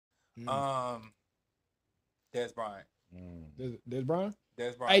Des Bryant. Des Bryant?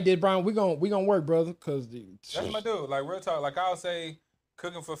 Des Bryant. Hey, Des Bryant, we gonna work, brother, cause that's my dude. Like real talk. Like I'll say,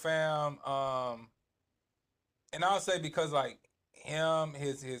 cooking for fam. And I'll say because like him,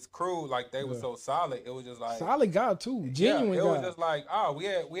 his crew, like they were so solid. It was just like solid guy too, genuine guy. It was just like, oh, we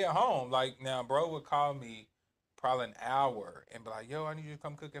at home. Like now, bro would call me probably an hour and be like, yo, I need you to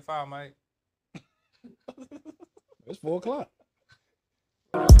come cook at 5, Mike. It's 4:00.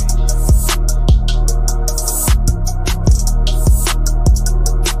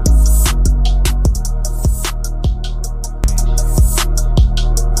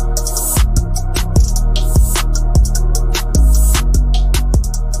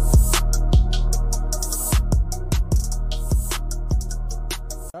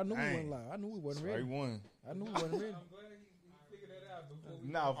 I knew we wasn't live. I knew we wasn't ready. I knew we wasn't ready. I'm glad you figured that out before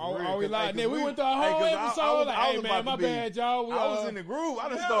we. No, for real. Are we live? We went through a whole episode. Hey, man, my bad, y'all. I was in the groove. I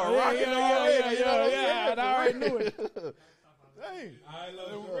done started rocking. Yeah. I already knew it. Dang. I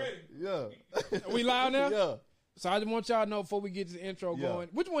love you ready. Yeah. We live now? Yeah. So I just want y'all to know before we get this intro going,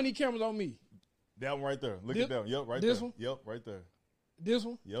 which one of these cameras on me? That one right there. Look at that one. Yep, right this there. One? Yep, right there. This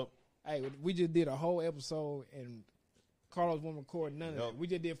one? Yep. Hey, we just did a whole episode and Carlos won't record none of that. We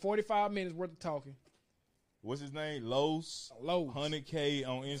just did 45 minutes worth of talking. What's his name? Los. 100K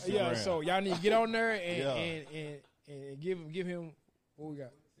on Instagram. Yeah, so y'all need to get on there and give him what we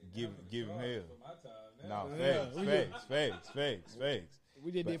got. Give him hell. No, facts.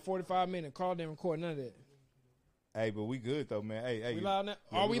 We just did 45 minutes. Carl didn't record none of that. Hey, but we good though, man. Hey, we live now?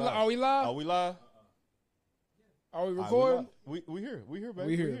 Yeah, Are we live? Are we live? Are we recording? We here, baby.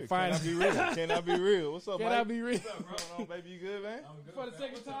 We here. Fine. Can I be real? What's up, Can Mike? I be real? What's going on, baby? You good, man? For the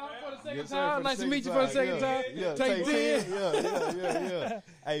second time. Yes, sir, Nice to meet you for the second time. Yeah, Take 10. Yeah.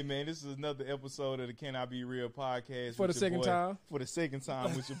 Hey, man, this is another episode of the Can I Be Real podcast. For the second time. For the second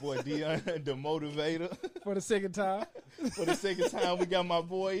time with your boy Dion, the motivator. For the second time. For the second time, we got my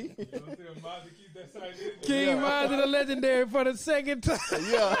boy. King Miles the legendary for the second time.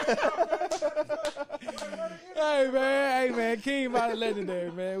 Yeah. Hey man, King Miles the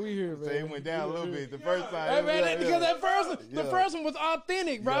legendary, man. We here, man. So it went down a little bit the first time. Hey man, because the first one was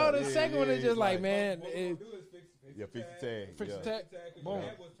authentic, bro. The second one is just like, man. Yeah, fix the tag. Fix the tag. Boom.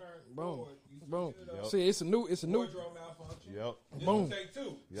 Yep. See, it's a new. Yep. Boom. Take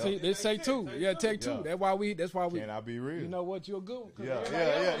 2. Yep. See, this take 2. Yeah, take 2. Yeah. That's why we. Can I be real? You know what? You're good. Yeah.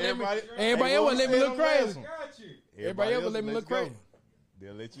 Everybody else let me look crazy. Got you. Everybody else let me look crazy.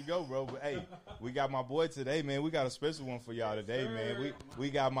 They'll let you go, bro. But hey, we got my boy today, man. We got a special one for y'all today, man.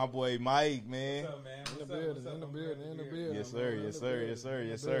 We got my boy Mike, man. What's up, man? In the building.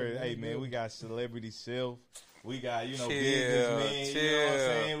 Yes, sir. Hey, man, we got celebrity shelf. We got, businessmen. Chill. You know what I'm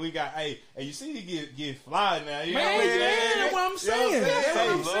saying? We got, hey, you see he get fly now. You know Man, what I'm saying? that's what I'm saying. That's what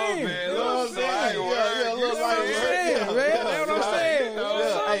I'm saying. You know what I'm saying? Yeah, look That's what I'm saying.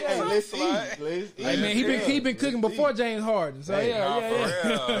 Hey, let's eat. Hey man, he been cooking before James Harden. So For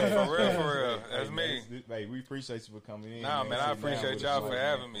real. That's me. Hey, we appreciate you for coming in. Nah, man, I appreciate y'all for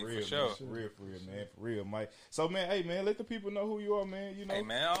having me, for sure. For real, Mike. So, man, hey, man, let the people know who you are, man. You know. Hey,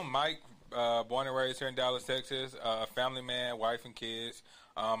 man, I'm Mike, born and raised here in Dallas, Texas. Family man, wife and kids.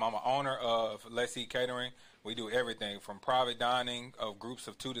 I'm an owner of Let's Eat Catering. We do everything from private dining of groups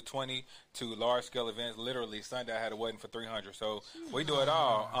of 2 to 20 to large-scale events. Literally, Sunday I had a wedding for 300. So we do it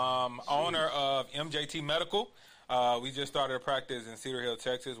all. Owner of MJT Medical. We just started a practice in Cedar Hill,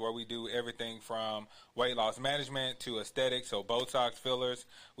 Texas, where we do everything from weight loss management to aesthetics, so Botox fillers.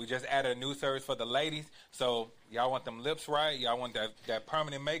 We just added a new service for the ladies. So y'all want them lips right? Y'all want that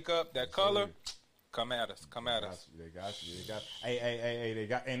permanent makeup, that color? Come at us. They got you. Hey, they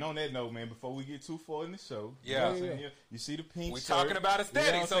got. And on that note, man, before we get too far in the show, yeah, you see the pink. We shirt. talking about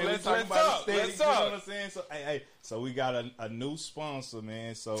aesthetics, so let's talk. You know what I'm saying? So, so we got a new sponsor,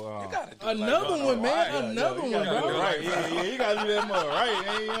 man. So another one, man. Another one, bro. Right? Yeah, you gotta do that more, right?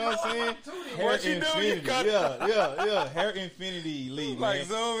 Man, you know what I'm saying? Hair Infinity, yeah. Hair Infinity Elite, man. Like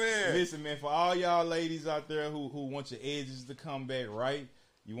zoom in. Listen, man, for all y'all ladies out there who want your edges to come back right.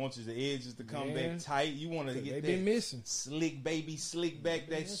 You want your edges to come back tight. You want to get that missing. Slick back,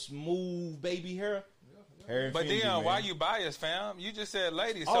 that smooth baby hair. But Dion, why you biased, fam? You just said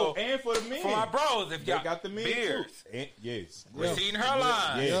ladies. Oh, so and for the men. For my bros, if y'all got the men beards. too. Yes. Receding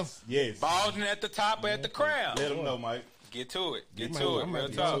hairline. Yes. Balding at the top or at the crown. Let them know, Mike. Get to it. Real talk.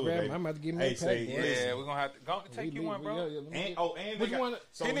 I'm about to get me a pack. Yeah, we're going to have to take you one, bro. And Which one?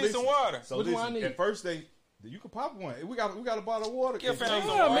 He needs some water. So listen, at first You can pop one. We got a bottle of water. Get fam some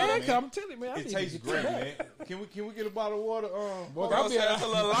Yeah, water, man. I'm telling you, man. It tastes great, man. Can we get a bottle of water? Boy, That's a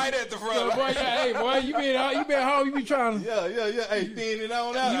little light at the front. boy, hey, boy, you been home. You be trying to. Yeah. Hey, thin it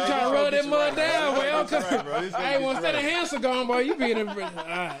on out. You trying to rub that mud down, boy. Hey, Hey, instead of hands are gone, boy, you be in the.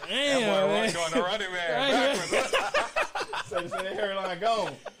 Damn, man. Going to running man. Say that hairline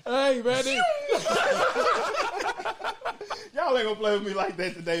gone. Hey, man. Y'all ain't gonna play with me like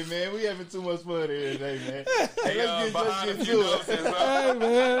that today, man. We having too much fun here today, man. Hey, let's get to it. Hey,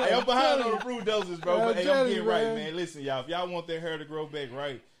 man. Hey, I'm behind on the fruit doses, bro. But hey, I'm getting right, man. man. Listen, y'all, if y'all want that hair to grow back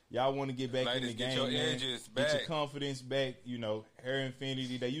right, y'all want to get back in the game, get your man. edges Get your back. confidence back. You know, Hair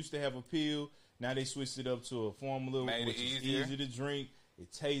Infinity. They used to have a pill. Now they switched it up to a formula, Made it which is easier. easy to drink.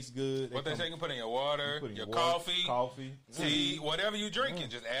 It tastes good. What they say you can put in your water, put in your water, coffee, tea, whatever you drinking,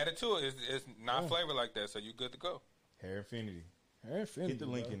 just add it to it. It's not flavored like that, so you good to go. Hair Infinity. Hair Infinity. Get the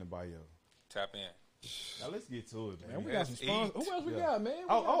link in the bio. Tap in. Now let's get to it, man. Man, we got some sponsors. Who else we got, man?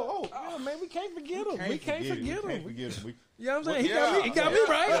 Yeah, man, we can't forget them. We can't forget them. You know what I'm saying? He got me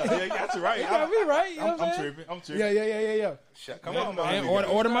right. Yeah, he got you right. He got me right. You know what I'm saying? I'm tripping. Yeah. Come on, Man, man.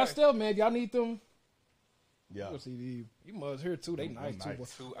 order my stuff, man. Y'all need them. Yeah. You must here too. They nice too.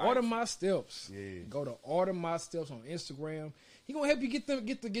 nice. Boy. Order my steps. Yeah. Go to Order My Steps on Instagram. He gonna help you get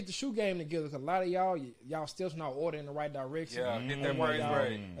the shoe game together. Cause a lot of y'all steps not ordering in the right direction. Yeah, get that That's why praise y'all-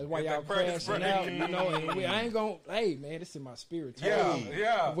 right. That's why Get y'all that praise crashing right. out. You know, and I ain't gonna. Hey, man, this is my spirit.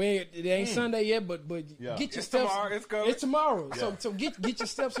 Yeah. When it ain't Sunday yet, but Yeah. get your It's steps. tomorrow. It's coming. It's tomorrow. Yeah. So get your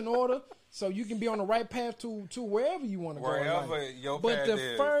steps in order. So you can be on the right path to wherever you want to go. in life. Wherever your But path the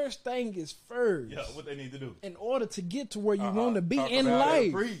is. first thing is first. Yeah, what they need to do. In order to get to where you want to be Talk in about it.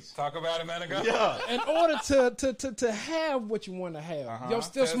 life. Preach. Talk about it, man. Yeah. In order to have what you want to have, your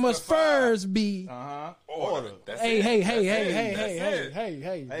steps That's must the vibe. first be. Order. That's Hey, it. hey, That's hey, it. hey, That's hey, hey, it.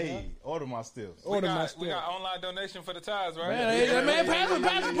 hey, Hey, order my steps. Order my We steps. got online donation for the ties, right? Man, hey, man,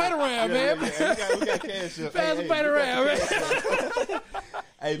 pass the plate around, man. We got cash up. Pass the plate around, man.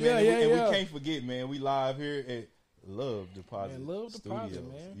 Hey, man, Yeah, and we yeah. can't forget, man, we live here at Love Deposit Man, Love Deposit,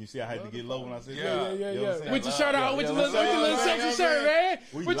 Studios. man. You see I had to get low when I said Yeah. that? Yeah. You know what I'm saying? With your shirt on, with your little yeah, sexy yeah, shirt, man.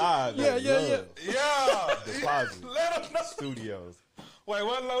 We With your- live Yeah, at yeah. Love Yeah. Deposit Let us know. Studios. Wait,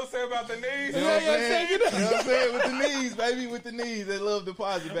 what Lo say about the knees? You know what I'm Yeah, saying? yeah, You know what I'm saying? With the knees, baby. With the knees. They Love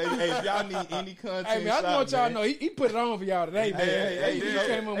Deposit, baby. Hey, if y'all need any content, Hey, man, I just want y'all to know, he put it on for y'all today, man. Hey, He you know,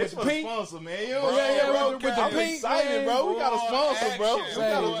 came on it's with the for pink. sponsor, man. You know Bro, what I'm saying, yeah, bro? with the I'm pink, excited, man. bro. We got a sponsor, bro. Action. We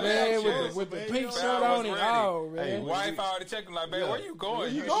got a Boy, Man, action. with the man. pink You know, shirt I on was it. ready. Oh, Hey, man. Wife already checking like, babe, where you going? Where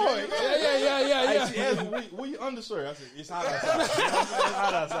you sure going? know? Yeah. Hey, she asked me, where you undershirt? I said, it's hot outside. You know what I'm saying? It's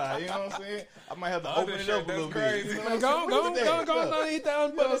hot outside. You know what I'm saying? I might have to open it up a little Undershirt, bit. that's You know Man, what I'm go saying? on, hit that on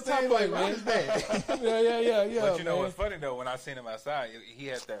You know what I'm the top saying? plate, Like, what man. is that? Yeah, But you know man. what's funny though? When I seen him outside, he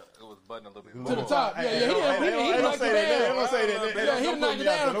had that. It was buttoned a little bit To the lower. top. Yeah, Hey, he don't knocked say it that. They down. don't say that. Yeah, he knocked it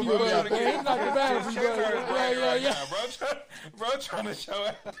down a few Don't bit, man. He knocked it down a few bit. Yeah. Bro, trying to show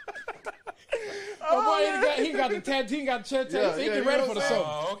it. Oh, boy, he got the tattoo, he got the chest tattoo, so he get ready for the show.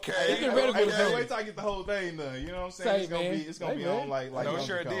 Oh, okay. He get ready for the show. Wait till I get the whole thing done. You know what I'm Say, saying? man. It's gonna be Hey, on man. like No Uncle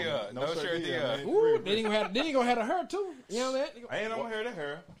shirt Cole, deal. man. No shirt deal. man. Ooh, then he gonna have the hair too. You know what I mean? I ain't on hair to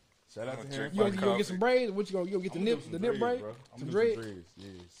hair. Shout out to hair. You gonna get some braids? What you gonna get the I'm nip, gonna do the some nip braid, dreads, bro. I'm some gonna do dread. some dreads.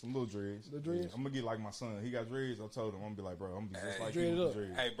 Yeah, some little dreads. The dreads? Yeah, I'm gonna get like my son. He got dreads. I told him I'm gonna be like, bro, I'm gonna be just like dread you it with up. the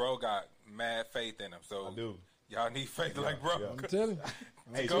dreads. Hey, bro got mad faith in him. So I do. y'all need faith like bro. yeah. I'm telling you,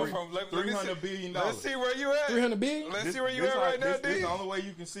 Hey, Go from let me see. $300 billion. Let's see where you at. 300 billion. Let's This- see where you this at like- right now, this, This D. the only way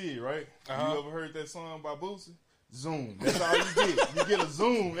you can see it, right? Uh-huh. You ever heard that song by Boosie? Zoom. That's all you get. You get a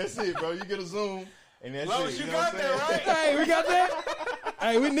zoom. That's it, bro. You get a zoom, and that's Long it. as you know got what I'm that saying? right. Hey, we got that.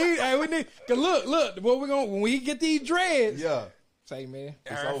 Hey, we need. Cause look. What we gonna when we get these dreads? Yeah. Say, man.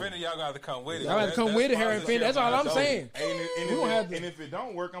 Harry over. Finna, y'all got to come with it. Y'all have to come with it, Harry Finna. That's all I'm So, saying. And We gonna have to- if it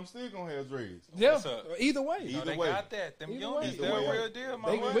don't work, I'm still gonna have dreads. Yeah. What's up? Either way. No, they Either way. got that. Them Either young way. niggas, Either they're way. a real deal, my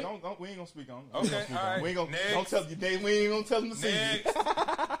They- boy. We ain't gonna speak on it. Okay, all right. We ain't gonna Next. don't tell you. We ain't gonna tell them to see it. Next.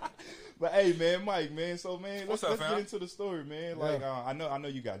 But hey, man, Mike, man. So man, What's let's up, get fam? into the story, man. Like I know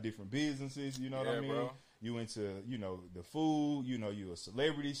you got different businesses. You know what Yeah, I mean? bro. You into the food. You a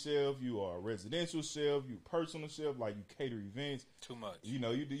celebrity chef. You are a residential chef. You personal chef. Like you cater events. Too much. You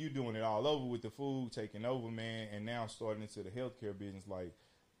doing it all over with the food, taking over, man, and now starting into the healthcare business. Like,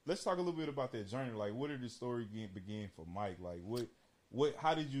 let's talk a little bit about that journey. Like, where did the story begin for Mike? Like,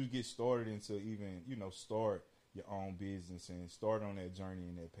 how did you get started into even, start your own business and start on that journey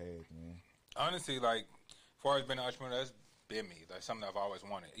and that path, man? Honestly, like, as far as being an entrepreneur, that's been me. Like, something I've always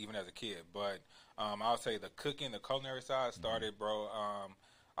wanted, even as a kid. But I'll say the cooking, the culinary side started, bro.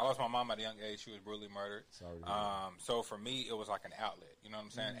 I lost my mom at a young age. She was brutally murdered. Sorry to hear So for me, it was like an outlet. You know what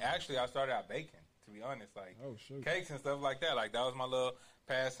I'm saying? Actually, I started out baking. to be honest. Like, shoot. cakes and stuff like that. Like, that was my little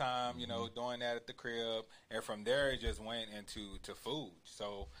pastime, you know, doing that at the crib. And from there, it just went into food.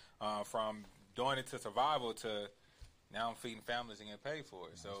 So, from doing it to survival to now I'm feeding families and getting paid for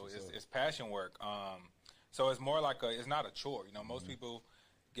it. So, it's passion work. So, it's more like it's not a chore. You know, most people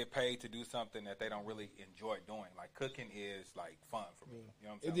get paid to do something that they don't really enjoy doing. Like, cooking is, like, fun for me. You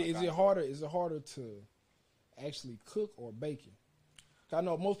know what I'm saying? Is it harder to actually cook or baking? I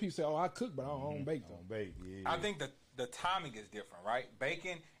know most people say, "Oh, I cook, but I don't bake." Though. I think that the timing is different, right?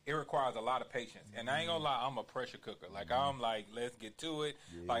 Baking, it requires a lot of patience, and I ain't gonna lie, I'm a pressure cooker. Like, I'm like, let's get to it.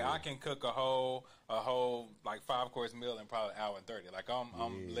 Like, I can cook a whole like 5-course meal in probably an hour and 30. Like,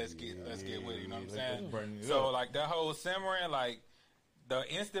 let's get with it. You know what I'm saying? So like that whole simmering, like. The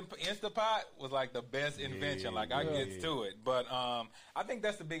Instapot was like the best invention. Like, I get to it, but I think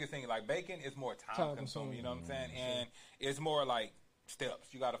that's the biggest thing. Like, baking is more time consuming. You know what I'm saying? And it's more like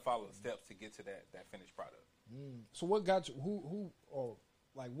steps. You got to follow the steps to get to that finished product. So what got you? Who or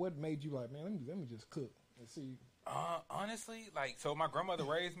like what made you like, man? Let me just cook and see. Honestly, like, so my grandmother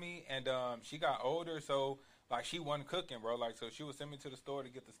raised me, and she got older, so like she wasn't cooking, bro. Like, so she would send me to the store to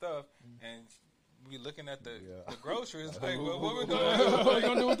get the stuff, and we looking at the groceries, like, what we gonna do? What are you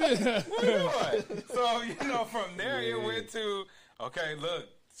gonna do with this? What you doing? So, you know, from there it went to, okay, look.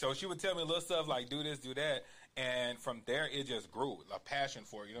 So she would tell me little stuff like, do this, do that. And from there, it just grew, a passion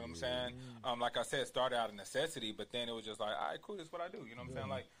for it. You know what I'm saying? Like I said, it started out of necessity, but then it was just like, all right, cool, this is what I do. You know what I'm saying?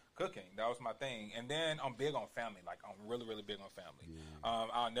 Like, cooking, that was my thing. And then I'm big on family. Like, I'm really, really big on family.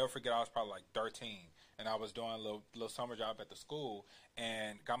 I'll never forget, I was probably like 13. And I was doing a little summer job at the school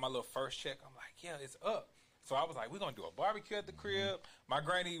and got my little first check. I'm like, yeah, it's up. So I was like, we're going to do a barbecue at the crib. My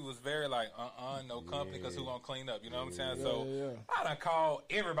granny was very like, no company, because who going to clean up? You know what I'm saying? So I done called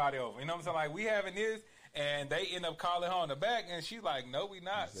everybody over. You know what I'm saying? Like, we having this. And they end up calling her on the back, and she's like, no, we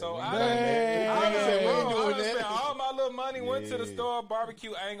not. So I spent all my little money, went to the store,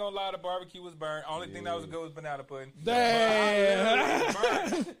 barbecue. I ain't going to lie, the barbecue was burnt. Only thing that was good was banana pudding. Damn.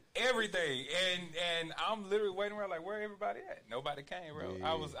 Burnt everything. And I'm literally waiting around like, where everybody at? Nobody came, bro.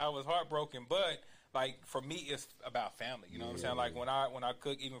 I was heartbroken. But, like, for me, it's about family. You know what I'm saying? Like, when I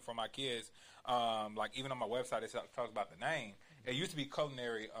cook, even for my kids, like, even on my website, it talks about the name. It used to be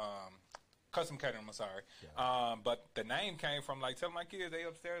Culinary, Custom Catering, I'm sorry. But the name came from, like, telling my kids, they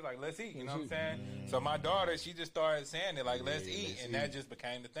upstairs, like, let's eat, you know what I'm saying? So my daughter, she just started saying it, like, let's eat, and that just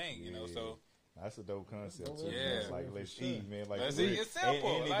became the thing, you know, so. That's a dope concept, too. Yeah. It's like, let's eat, man. Like, let's eat, it's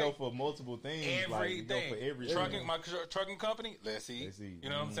simple. And they go for multiple things. Everything. Like, go for everything. My trucking company, let's eat. You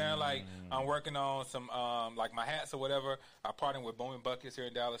know what I'm saying? Like, I'm working on some, like, my hats or whatever. I partnered with Booming Buckets here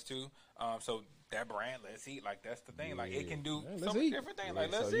in Dallas, too. So that brand, let's eat. Like, that's the thing. Like, it can do so many different things. Like,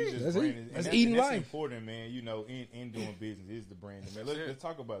 let's eat. Let's eat in life. That's important, man. You know, in doing business is the brand. Man, let's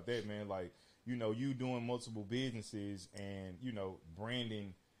talk about that, man. Like, you know, you doing multiple businesses and, you know,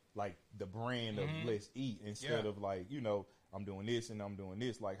 branding, like, the brand of let's eat instead of, like, you know, I'm doing this and I'm doing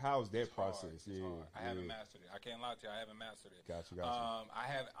this. Like, how's that process? It's hard. I haven't mastered it. I can't lie to you. I haven't mastered it. Gotcha.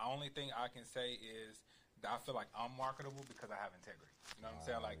 The only thing I can say is I feel like I'm marketable because I have integrity. You know what I'm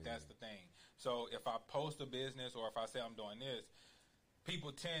saying? Like, that's the thing. So if I post a business or if I say I'm doing this,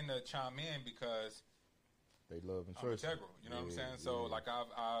 people tend to chime in because they love and I'm trust integral. You know what I'm saying? So, like,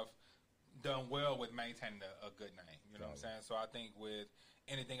 I've done well with maintaining a good name. You know what I'm saying? So I think with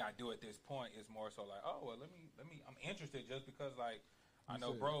anything I do at this point is more so like, oh, well, let me. I'm interested just because, like, I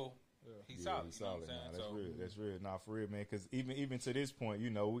know, bro, he's solid. You know what I'm saying? That's real. Not for real, man. Because even to this point, you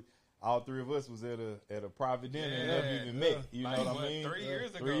know, all three of us was at a private dinner and never even met. You know what I mean? 3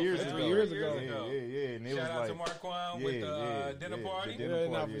 years ago. 3 years ago. 3 years ago. Yeah. And it shout was out like, to Marquand with the dinner party. The dinner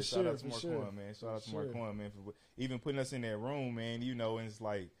party. For Shout out to for Marquand, man. Shout out to Marquand, man, for even putting us in that room, man. You know, and it's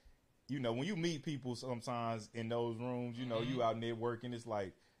like, you know, when you meet people sometimes in those rooms, you know, you out networking, it's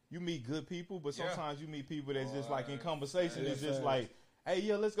like you meet good people, but sometimes you meet people that's just like in conversation, it's just like,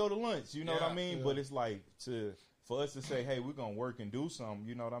 hey, let's go to lunch. You know what I mean? But it's like for us to say, hey, we're going to work and do something,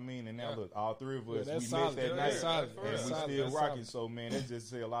 you know what I mean? And now, look, all three of us, we met that night, and we still rocking. So, man, that just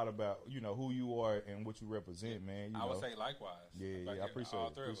say a lot about, you know, who you are and what you represent, man. You I would know. say likewise. Yeah, I appreciate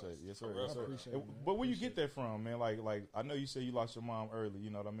it. Yes, sir. Appreciate it, but where you get that from, man? Like I know you said you lost your mom early,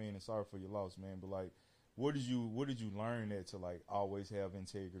 you know what I mean? And sorry for your loss, man. But, like, where did you learn that to, like, always have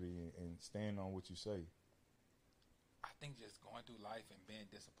integrity and stand on what you say? I think just going through life and being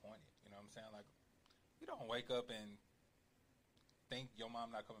disappointed. You know what I'm saying? Like, you don't wake up and think your mom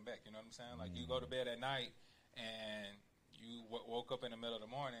not coming back. You know what I'm saying? Like, you go to bed at night and you woke up in the middle of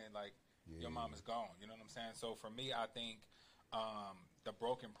the morning, like, your mom is gone. You know what I'm saying? So for me, I think the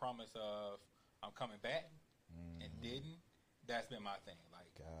broken promise of I'm coming back and didn't, that's been my thing. Like,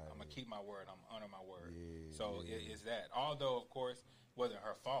 I'm gonna keep my word. I'm gonna honor my word. So it's that. Although, of course, wasn't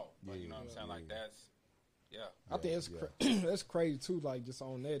her fault. But you know what I'm saying? Like that's, I think it's that's crazy too. Like just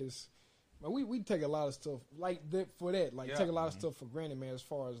on that is, man, we take a lot of stuff like that for that. Like take a lot of stuff for granted, man. As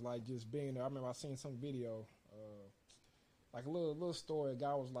far as like just being there. I remember I seen some video, like a little story. A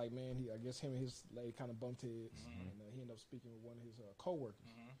guy was like, man, I guess him and his lady kind of bumped heads, and he ended up speaking with one of his coworkers.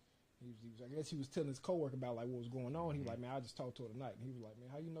 I guess he was telling his coworker about like what was going on. He was like, man, I just talked to her tonight. And he was like, man,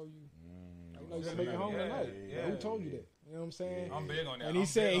 how you know you gonna make it home tonight? Who told you that? You know what I'm saying? I'm big on that. And he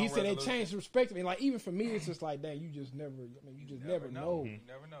said it changed perspective. And like even for me, it's just like, dang, you just never know. You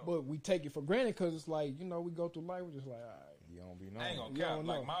never know. But we take it for granted because it's like, you know, we go through life, we're just like, all right. You don't be I ain't knowing. gonna cap.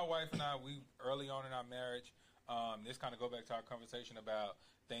 Like my wife and I, we early on in our marriage. This kind of go back to our conversation about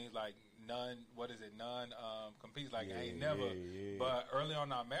things like none competes. Like I ain't never. But early on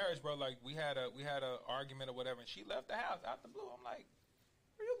in our marriage, bro, like we had a argument or whatever, and she left the house out the blue. I'm like,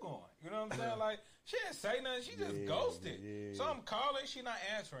 where you going? You know what I'm saying? Like she didn't say nothing. She just ghosted. So I'm calling, she not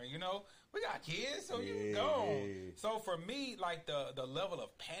answering. You know, we got kids, so you gone. So for me, like the level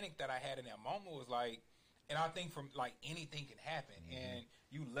of panic that I had in that moment was like, and I think from like anything can happen, and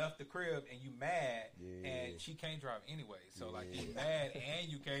you left the crib and you mad, and she can't drive anyway. So like you mad and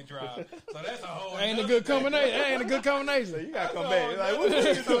you can't drive. So that's a whole. Ain't a good combination. Ain't a good combination. So you gotta come back. Like what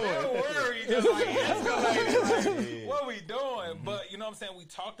are you doing? Don't worry, just like escalated. Like, what we doing? But you know what I'm saying? We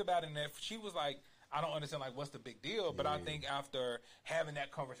talked about it, and that she was like, I don't understand. Like, what's the big deal? But I think after having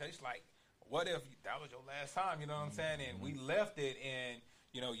that conversation, like, what if that was your last time? You know what I'm saying? And we left it, and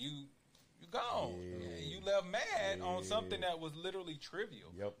you know you gone. You left mad on something that was literally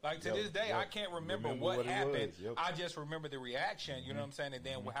trivial. Like to this day, I can't remember what happened. I just remember the reaction, you know what I'm saying, and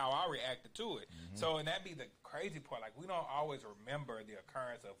then how I reacted to it. So, and that'd be the crazy part. Like we don't always remember the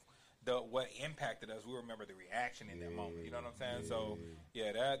occurrence of what impacted us. We remember the reaction in that moment. You know what I'm saying? So,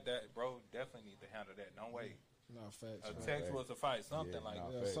 that bro definitely need to handle that. Don't wait. No, facts. A text will suffice. Something like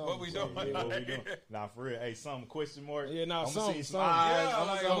that. Something, what we doing? What we doing? Nah, for real. Hey, something, question mark. Yeah, nah, I'm something.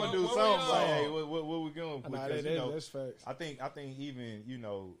 I'm gonna do something. Like, hey, what we going? Nah, Because, you know, that's facts. I think even, you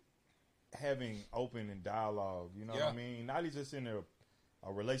know, having open and dialogue, you know what I mean? Not just in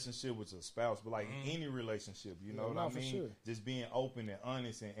a relationship with a spouse, but like any relationship, you know what I mean? Sure. Just being open and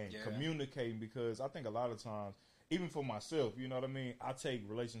honest and communicating, because I think a lot of times, even for myself, you know what I mean? I take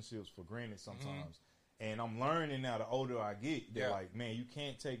relationships for granted sometimes. And I'm learning now, the older I get, that like, man, you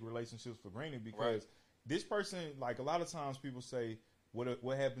can't take relationships for granted, because this person, like a lot of times people say, what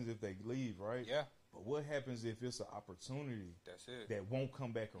happens if they leave, right? Yeah. But what happens if it's an opportunity that won't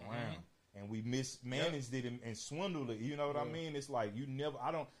come back around? And we mismanaged it and swindled it. You know what I mean? It's like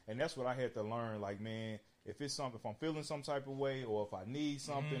and that's what I had to learn. Like, man, if it's something, if I'm feeling some type of way, or if I need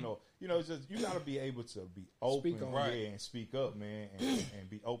something, or, you know, it's just, you got to be able to be open and speak up, man, and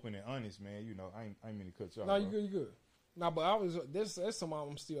be open and honest, man. You know, I ain't mean to cut you off. No, you good. No, but that's something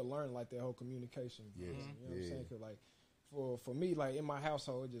I'm still learning, like that whole communication. You know what I'm saying? Cause like, for me, like in my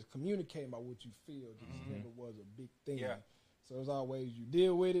household, just communicating about what you feel just never was a big thing. Yeah. So it's always you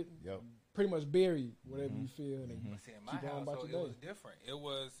deal with it, pretty much bury whatever you feel, and see, in my household, it was different.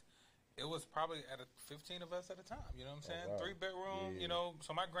 It was probably 15 of us at a time. You know what I'm saying? 3-bedroom. You know,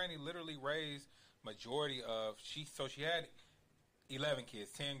 so my granny literally raised majority of she had 11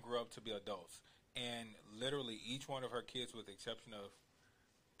 kids. 10 grew up to be adults, and literally each one of her kids, with the exception of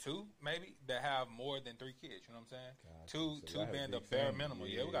 2 maybe, that have more than 3 kids. You know what I'm saying? Gotcha. Two being the bare minimum.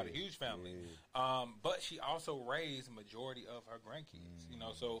 Yeah, we got a huge family. But she also raised majority of her grandkids. You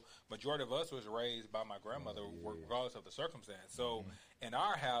know, so majority of us was raised by my grandmother, regardless of the circumstance. So in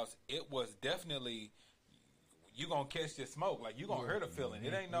our house, it was definitely, you gonna catch this smoke. Like, you gonna hurt a feeling.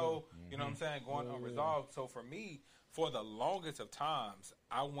 It ain't no, you know what I'm saying, going unresolved. So for me, for the longest of times,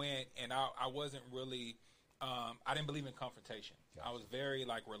 I went and I wasn't really, I didn't believe in confrontation. Gotcha. I was very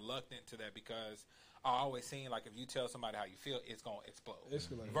like reluctant to that, because I always seen like, if you tell somebody how you feel, it's gonna explode.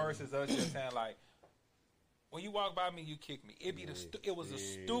 Versus us just saying like, when you walk by me, you kick me. It was the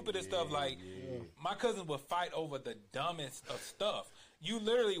stupidest stuff. Like my cousins would fight over the dumbest of stuff. You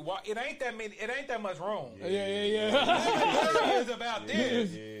literally walk. It ain't that much room. It is about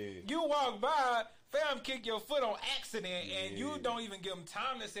this. You walk by. Fam, kick your foot on accident, and you don't even give them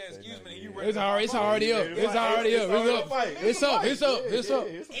time to say excuse me. And you it's already up. It's already up. It's up.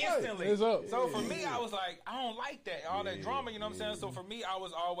 Instantly. It's up. So for me, I was like, I don't like that. All that drama, you know what I'm saying? So for me, I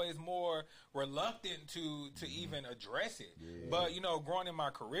was always more reluctant to even address it. But, you know, growing in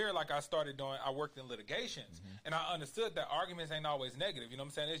my career, like I worked in litigations, and I understood that arguments ain't always negative. You know what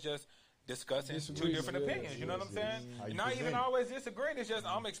I'm saying? It's just discussing two different opinions. You know what I'm saying? Not even always disagreeing. It's just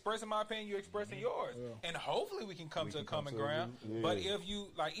I'm expressing my opinion, you expressing yours, and hopefully we can come to a common ground. But if you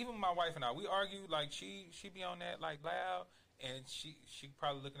like, even my wife and I, we argue like she be on that like loud, and she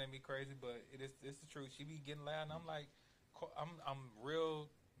probably looking at me crazy, but it's the truth. She be getting loud, and I'm like, I'm real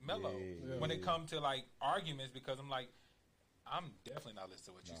mellow when it comes to like arguments, because I'm like, I'm definitely not listening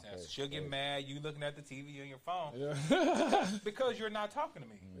to what you're saying. So she'll get mad. You looking at the TV on your phone because you're not talking to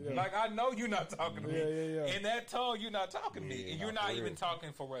me. Like, I know you're not talking to me. In that tone, you're not talking to me, and you're not even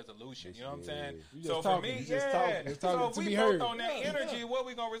talking for resolution. You know what I'm saying? So for me, so if we both on that energy, what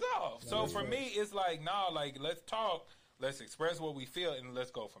we gonna resolve? So for me, it's like, nah, like let's talk. Let's express what we feel, and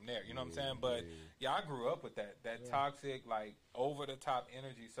let's go from there. You know what I'm saying? But yeah, I grew up with that toxic, like over the top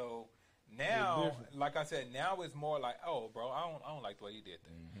energy. So now, like I said, now it's more like, oh, bro, I don't like the way you did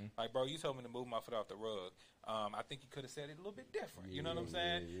that. Like, bro, you told me to move my foot off the rug. I think you could have said it a little bit different. You know what I'm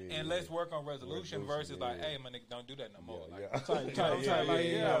saying? And let's work on resolution versus like, hey, my nigga, don't do that no more. Like,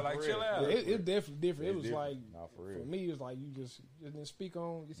 chill out. It's definitely different. It was like, for me, it's like you just didn't speak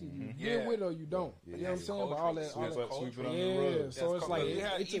on. You see, you deal with it or you don't. You know what I'm saying? But all that so it's like,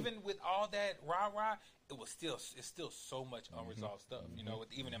 even with all that rah-rah, it's still so much unresolved stuff, you know,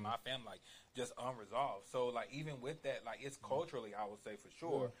 even in my family, like just unresolved. So like even with that, like it's culturally, I would say for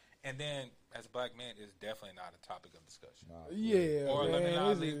sure. And then as a black man, it's definitely not a topic of discussion. Or let me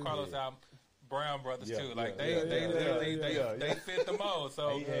not leave Carlos out. Brown brothers too, like they fit the mold.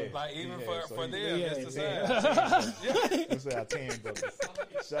 So like even for them, it's the same. Let's say our tan brothers.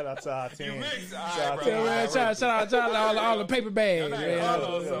 Shout out to our tan. You mix, shout out to all the paper bags.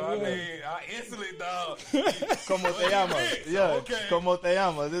 So I mean, I instantly thought, como te llamas? Yeah, como te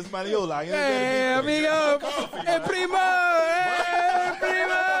llamas? This Maniola. Hey, amigo, primo.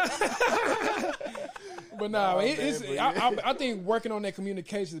 But nah, I think working on that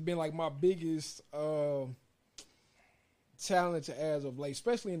communication has been like my biggest challenge as of late,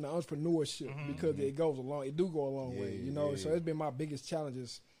 especially in the entrepreneurship, because it goes along. It do go a long way, you know. So it's been my biggest challenge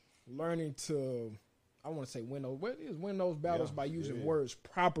is learning to, I want to say, win those battles by using words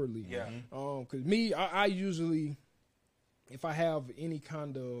properly. Because me, I usually, if I have any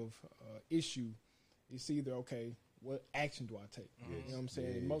kind of issue, it's either what action do I take? You know what I'm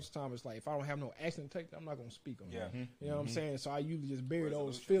saying? And most of the time, it's like, if I don't have no action to take, I'm not going to speak on it. You know what I'm saying? So I usually just bury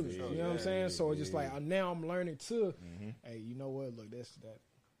those feelings. You know what I'm saying? So it's just like, now I'm learning to, hey, you know what? Look, that's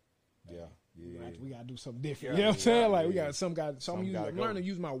that. We got to do something different. You know what I'm saying? Like, we got I'm learning to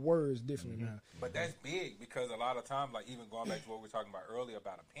use my words differently now. But that's big, because a lot of times, like even going back to what we were talking about earlier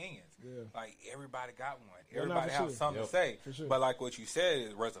about opinions, like everybody got one. Everybody has something to say. But like what you said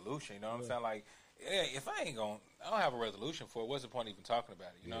is resolution. You know what I'm saying? Like, if I don't have a resolution for it, what's the point of even talking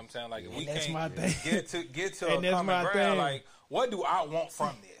about it? You know what I'm saying? Like, if we can't get to a common ground, like, what do I want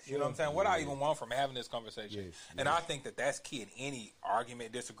from this? You know what I'm saying? What do I even want from having this conversation? And I think that's key in any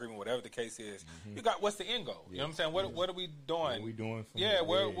argument, disagreement, whatever the case is. You got, what's the end goal? You know what I'm saying? What are we doing? What are we doing?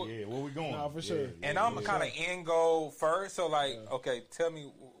 Where we going? No, for sure. And I'm kind of end goal first. So, like, okay, tell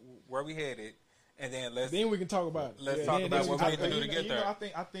me where we headed, and then we can talk about it. Let's talk about what we need to do to get there.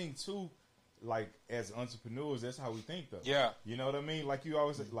 I think too, like, as entrepreneurs, that's how we think, though. You know what I mean? Like you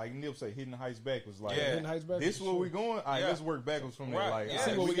always say, like Nip say, hitting the heights back was like, this is where we going? All right, let's work backwards from there. Like,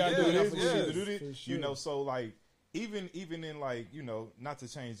 see what we got to do this. We need to do this. You know, so, like, even in, like, you know, not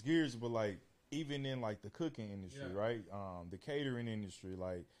to change gears, but, like, even in, like, the cooking industry, right? The catering industry,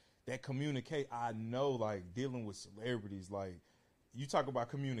 like, that communicate, I know, like, dealing with celebrities, like, you talk about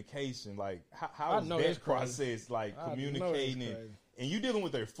communication, like, how is that process, like, communicating and you dealing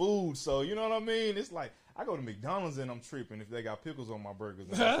with their food, so you know what I mean? It's like, I go to McDonald's and I'm tripping if they got pickles on my burgers.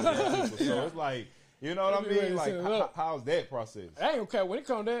 So it's like, you know what I mean? Like, how's that process? I ain't okay. When it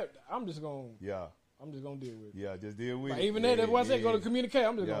comes to that, I'm just going to deal with it. Yeah, just deal with like, it. Even that's why I say go to communicate.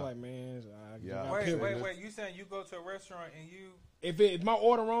 I'm just going like, man. Wait. You saying you go to a restaurant and you... If my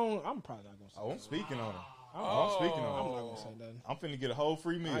order wrong, I'm probably not going to say I'm speaking on it. I'm speaking on it. I'm not going to say nothing. I'm finna get a whole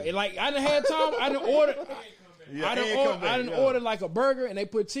free meal. Like, I done had time. I done ordered... I done ordered like a burger and they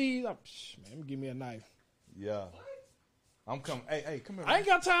put cheese. Man, give me a knife. Yeah. I'm coming. Hey, come here. I ain't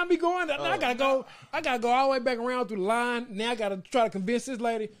got time to be going. Now I gotta go all the way back around through the line. Now I gotta try to convince this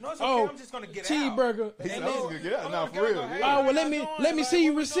lady. No, it's okay. I'm just gonna get cheeseburger. He's gonna get out. Now for real. Oh well, let me see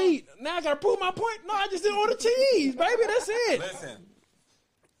your receipt. Now I gotta prove my point. No, I just didn't order cheese, baby. That's it. Listen,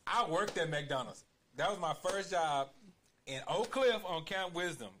 I worked at McDonald's. That was my first job in Oak Cliff on Camp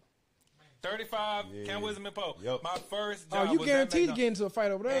Wisdom. 35, Camp Wisdom and Poe. My first job. Oh, you guaranteed to get into a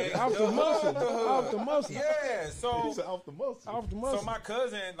fight over there. Off the muscle. Yeah, so he's off the muscle. So my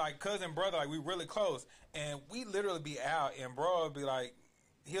cousin brother, like we really close, and we literally be out, and bro would be like,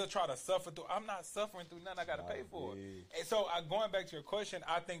 he'll try to suffer through. I'm not suffering through nothing I got to pay for. And so, going back to your question,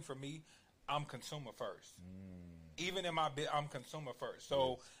 I think for me, I'm consumer first. Even in my bit, I'm consumer first.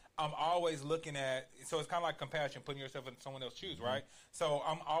 So I'm always looking at. So it's kind of like compassion, putting yourself in someone else's shoes, right? So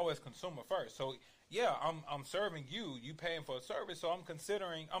I'm always consumer first. So yeah, I'm serving you. You paying for a service. So I'm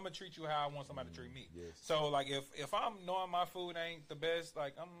considering. I'm gonna treat you how I want somebody to treat me. Yes. So like if I'm knowing my food ain't the best,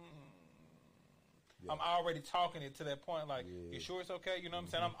 like I'm already talking it to that point. Like, you sure it's okay? You know what I'm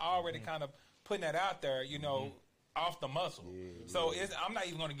saying? I'm already kind of putting that out there. You know, off the muscle. So I'm not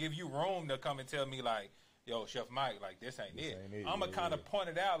even going to give you room to come and tell me like, yo, Chef Mike, like this ain't it. I'm gonna kind of point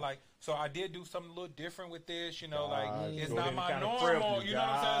it out, like, so I did do something a little different with this. You know, like it's not my normal. You know what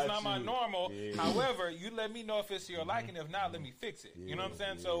I'm saying? It's not my normal. However, you let me know if it's your liking. If not, let me fix it. You know what I'm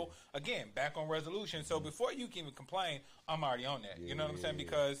saying? So again, back on resolution. So before you can even complain, I'm already on that. You know what I'm saying?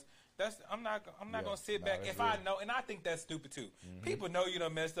 Because I'm not gonna sit back if I know, and I think that's stupid too. People know you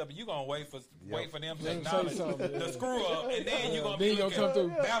done messed up, and you gonna wait for them to acknowledge the screw up, and then you gonna be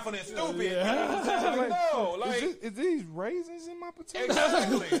baffled and stupid. You know what I'm saying? No, like is these raisins in my potato?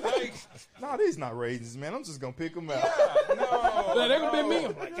 Exactly. Like, no, these not raisins, man. I'm just gonna pick them out. Yeah, no, they gonna be me.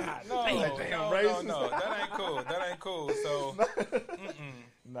 I'm like, God, no, that ain't cool. That ain't cool. So,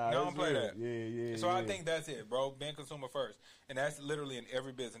 Nah, don't play that. Yeah. So I think that's it, bro. Being consumer first, and that's literally in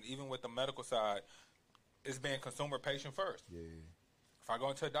every business, even with the medical side. It's being consumer patient first. Yeah. If I go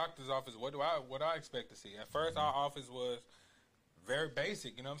into a doctor's office, what do I expect to see? At first, our office was very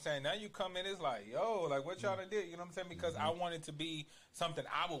basic. You know what I'm saying? Now you come in, it's like, yo, like what y'all done did? You know what I'm saying? Because I want it to be something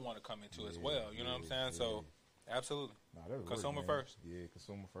I would want to come into as well. You know what I'm saying? So absolutely, consumer first. Yeah,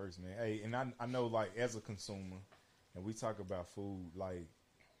 consumer first, man. Hey, and I know, like, as a consumer, and we talk about food, like,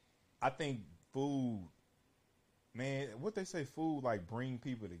 I think food, man, what they say, food like bring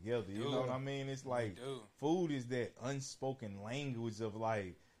people together. You know what I mean? It's like food is that unspoken language of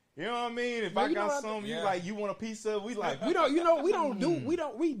like, you know what I mean? If I got something, you want a piece of, we like we don't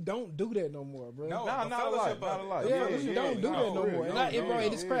do that no more, bro. No, not a lot. Yeah, we don't do that no more. And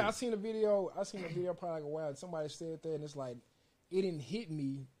it's crazy. I seen a video probably like a while. Somebody said that, and it's like it didn't hit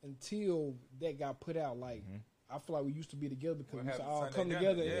me until that got put out. Like. I feel like we used to be together because we used to all come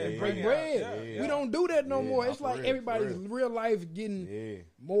together and break bread. We don't do that no more. It's like everybody's real life getting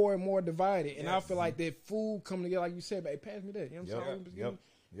more and more divided. And I feel like that food coming together, like you said, hey, pass me that. You know what I'm saying?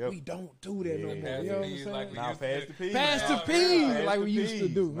 We don't do that no more. You know what I'm saying? Now pass the peas. Pass the peas like we used to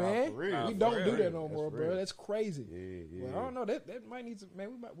do, man. We don't do that no more, bro. That's crazy. Well, I don't know. That might need to,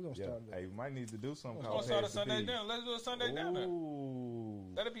 man, we're going to start that. Hey, we might need to do something called start a Sunday dinner. Let's do a Sunday dinner.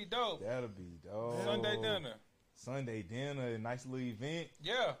 That'll be dope. Sunday dinner. Sunday dinner, nice little event.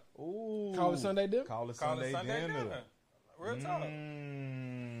 Yeah. Ooh. Call it Sunday dinner? Call it Sunday dinner. Real talk.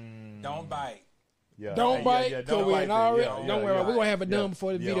 Don't bite. Yeah. Don't bite. Don't worry. We're going to have it done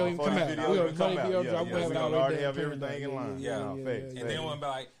before the video even come out. We're going to already have everything in line. Yeah. And then we'll be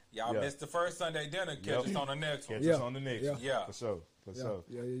like, y'all missed the first Sunday dinner. Catch us on the next one. Catch us on the next one. Yeah. For sure.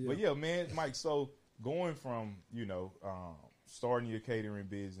 But yeah, man, Mike, so going from, starting your catering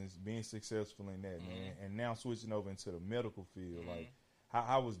business, being successful in that, man, and now switching over into the medical field, like,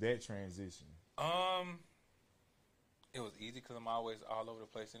 how was that transition? It was easy because I'm always all over the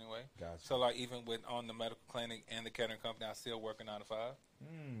place anyway. Gotcha. So, like, even on the medical clinic and the catering company, I still work a 9 to 5.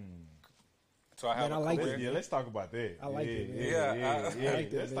 So I have a career. Yeah, let's talk about that. I like it. Yeah.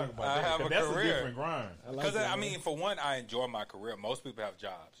 Let's talk about that. I have a That's career. A different grind. Because I mean, for one, I enjoy my career. Most people have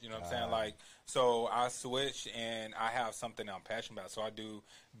jobs. You know what I'm saying? Like, so I switched, and I have something I'm passionate about. So I do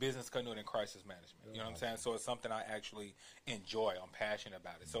business continuity and crisis management. You know what I'm saying? So it's something I actually enjoy. I'm passionate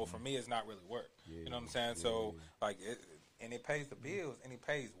about it. So for me, it's not really work. You know what I'm saying? So like and it pays the bills, and it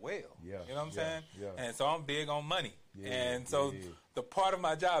pays well. You know what I'm saying? And so I'm big on money. And so the part of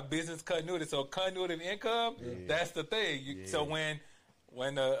my job, business continuity, so continuity of income, that's the thing. So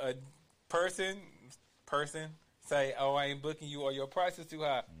when a person say, oh, I ain't booking you or your price is too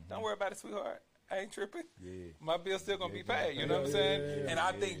high, don't worry about it, sweetheart. I ain't tripping. My bill's still going to be paid. You know what I'm saying? And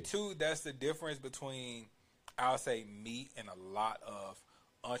I think, too, that's the difference between, I'll say, me and a lot of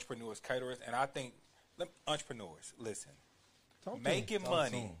entrepreneurs, caterers. And I think, entrepreneurs, listen. Making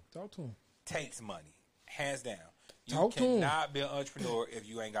money takes money, hands down. You cannot be an entrepreneur if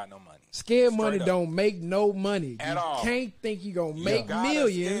you ain't got no money. Scared money don't make no money. At all. Can't think you gonna make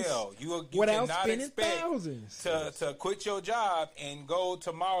millions without spending thousands. To quit your job and go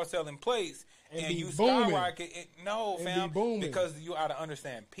tomorrow selling plates and you booming. skyrocket. No, fam, because you got to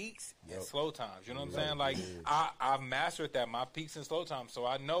understand peaks and slow times. You know what I'm saying? Like I've mastered that, my peaks and slow times, so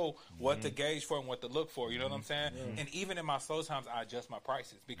I know what to gauge for and what to look for. You know what I'm saying? And even in my slow times, I adjust my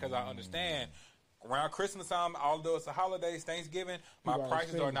prices because I understand. around Christmas time, although it's the holidays, Thanksgiving, my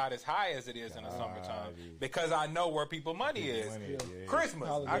prices are not as high as it is in the summertime because I know where people money is. Christmas,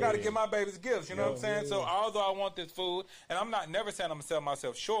 I got to get my babies gifts. You know what I'm saying? So although I want this food, and I'm not never saying I'm gonna sell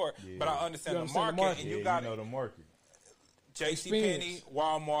myself short, but I understand the market, and you got to know the market. JCPenney,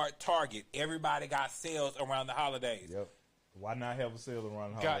 Walmart, Target, everybody got sales around the holidays. Yep. Why not have a sale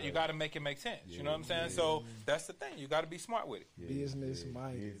around the holidays? You got to make it make sense. You know what I'm saying? So that's the thing. You got to be smart with it. Business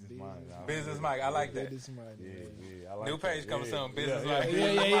minded. Business minded. I like that. Business minded. I like New page coming soon. Business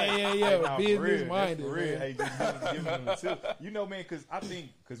minded. Yeah. Business minded. Hey, just giving them a tip. You know, man,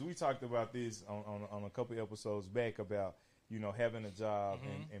 because we talked about this on a couple episodes back about, you know, having a job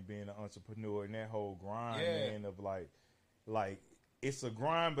and being an entrepreneur and that whole grind, man, of like it's a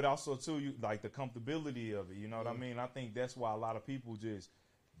grind, but also too, you like the comfortability of it. You know what I mean? I think that's why a lot of people just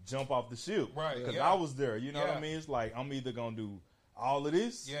jump off the ship, right? Because I was there. You know what I mean? It's like I'm either gonna do all of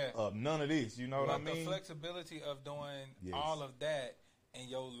this, none of this. You know what I mean? The flexibility of doing all of that and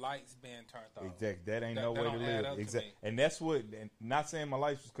your lights being turned off. Exactly. That ain't no way to live. Exactly. And that's what. And not saying my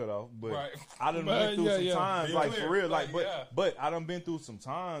lights was cut off, but I done been through some times, like for real, like but I done been through some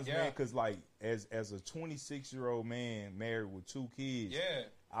times, man, because like as a 26-year-old man married with 2 kids,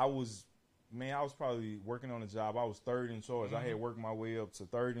 I was probably working on a job. I was third in charge. I had worked my way up to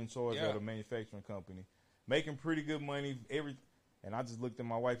third in charge at a manufacturing company, making pretty good money. And I just looked at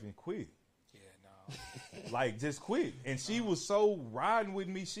my wife and quit. Like just quit, and she was so riding with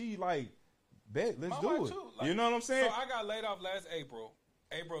me. She like, bet let's do it. Like, you know what I'm saying? So I got laid off last April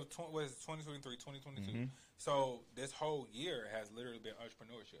of 2023, 2022. So this whole year has literally been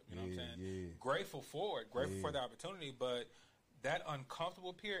entrepreneurship. You know what I'm saying? Grateful for it, grateful for the opportunity, but that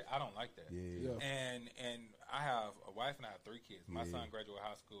uncomfortable period, I don't like that. And I have a wife and I have 3 kids. My son graduated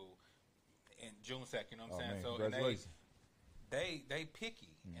high school in June 2nd. You know what I'm saying? Man, so and they picky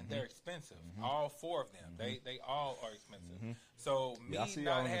and they're expensive. All 4 of them, they all are expensive. So me, I see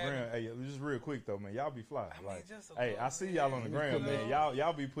y'all on the gram. Hey, just real quick though, man, y'all be fly. Hey, I see y'all on the gram, man.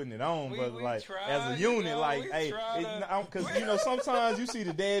 Y'all be putting it on, but like as a unit, like, hey, because you know sometimes you see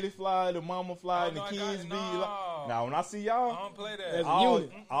the daddy fly, the mama fly, and the kids be like. Now when I see y'all, I don't play that as a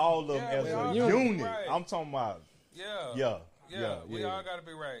unit. All of them as a unit. Right. I'm talking about. Yeah. We all gotta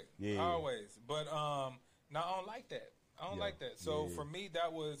be right. Always, but no, I don't like that. I don't like that. So for me,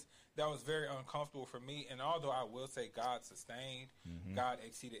 that was very uncomfortable for me. And although I will say God sustained, God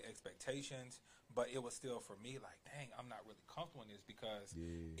exceeded expectations, but it was still for me like, dang, I'm not really comfortable in this because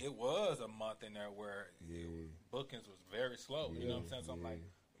it was a month in there where bookings was very slow. You know what I'm saying? So I'm like,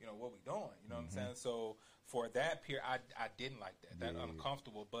 you know, what we doing? You know what I'm saying? So for that period, I didn't like that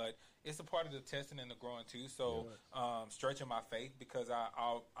uncomfortable, but it's a part of the testing and the growing too. So stretching my faith because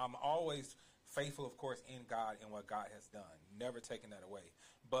I'm always faithful, of course, in God and what God has done. Never taking that away.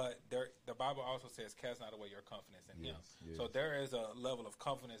 But the Bible also says, cast not away your confidence in Him. So there is a level of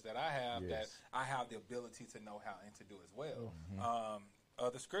confidence that I have that I have the ability to know how and to do as well.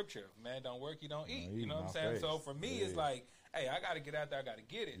 The scripture, man don't work, you don't eat. You know what I'm saying? So for me, it's like, hey, I got to get out there, I got to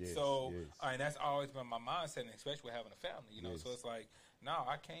get it. And that's always been my mindset, and especially with having a family, you know. So it's like, no,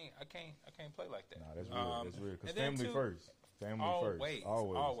 I can't play like that. No, that's real. That's real. Because family first. Family first.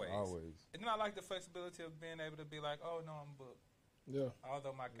 Always. And then I like the flexibility of being able to be like, oh, no, I'm booked. Yeah.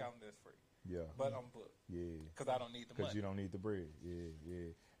 Although my calendar is free. Yeah. But I'm booked. Yeah. Because I don't need the money. Because you don't need the bread.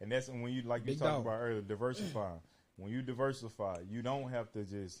 Yeah. And that's when you, like you talked about earlier, diversifying. When you diversify, you don't have to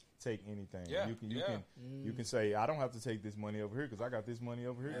just take anything. You can say, I don't have to take this money over here because I got this money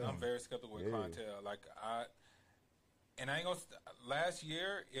over here. And I'm very skeptical with clientele. Like and I ain't gonna. Last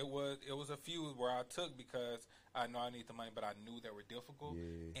year, it was a few where I took because I know I need the money, but I knew they were difficult,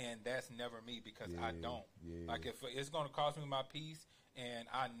 and that's never me because I don't. Like if it's gonna cost me my peace, and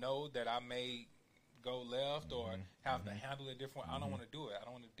I know that I may go left or have to handle it different, I don't want to do it. I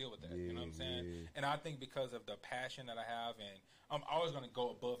don't want to deal with that. You know what I'm saying? And I think because of the passion that I have, and I'm always gonna go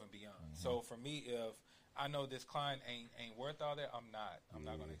above and beyond. So for me, if I know this client ain't worth all that, I'm not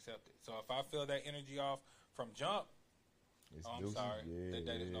gonna accept it. So if I feel that energy off from jump. I'm sorry. That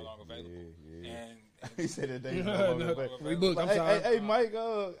date is no longer available. And he said that date is no longer available. We booked. I'm sorry. Hey, Mike.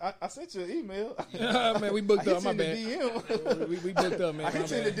 I sent you an email. Man, we booked up. My bad. DM. we booked up, man. I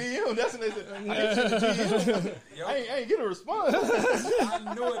hit you in the DM. That's what they said. I hit you in the DM. I ain't get a response.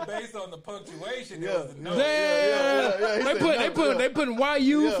 I knew it based on the punctuation. Damn. They putting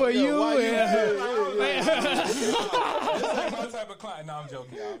YU for you. This ain't my type of client. No, I'm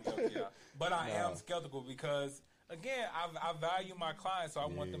joking. But I am skeptical because. Again, I value my clients, so I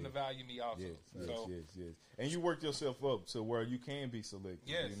want them to value me also. Yes. And you worked yourself up to where you can be selective.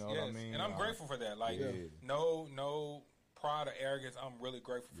 Yes, you know what I mean? And I'm grateful for that. Like, no pride or arrogance. I'm really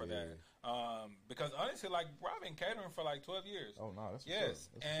grateful for that. Because honestly, like, bro, I've been catering for like 12 years. Oh no, that's yes.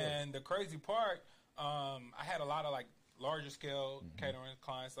 And the crazy part, I had a lot of like larger scale catering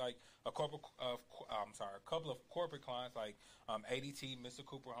clients, like a couple of corporate clients, like ADT, Mr.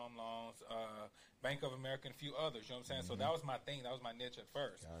 Cooper Home Loans, Bank of America, and a few others. You know what I'm saying? So that was my thing. That was my niche at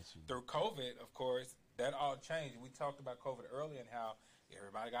first. Through COVID, of course, that all changed. We talked about COVID earlier and how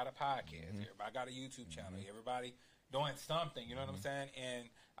everybody got a podcast, everybody got a YouTube channel, everybody doing something. You know what I'm saying? And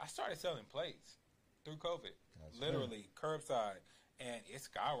I started selling plates through COVID, literally curbside, and it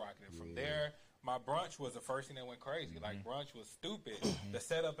skyrocketed from there. My brunch was the first thing that went crazy. Like, brunch was stupid, the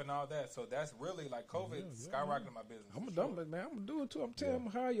setup and all that. So that's really, like, COVID skyrocketed my business. I'm gonna do it too. I'm telling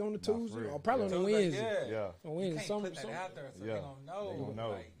them how you on the Tuesday, or probably on the Wednesday. On Wednesday, you can't put that out there so they don't know. They don't know.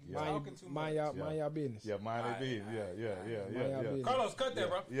 Like, mind y'all business. Yeah, mind their business. Yeah. Carlos, cut that,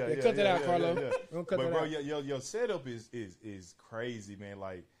 bro. Cut that out, Carlos. But bro, your setup is crazy, man.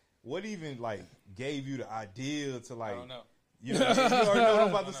 Like, what even like gave you the idea to like? I don't know. You already know what I'm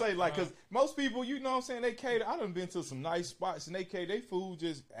about to say. Like, because most people, you know what I'm saying, they cater. I done been to some nice spots and they cater their food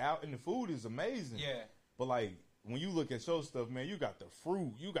just out, and the food is amazing. Yeah. But, like, when you look at your stuff, man, you got the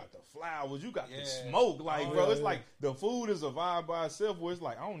fruit, you got the flowers, you got the smoke. Like, it's like the food is a vibe by itself where it's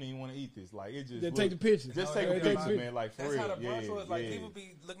like, I don't even want to eat this. Like, it just. Take the picture. Just take a picture, man. Like, for that's real. That's how the brunch was. Like, people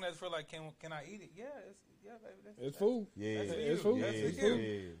be looking at it for like, can I eat it? Yeah, baby. It's food. It's food. That's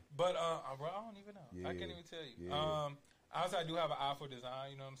food. But, bro, I don't even know. I can't even tell you. Also, I do have an eye for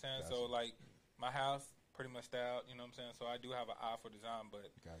design, you know what I'm saying? So, like, my house, pretty much styled, you know what I'm saying? So, I do have an eye for design,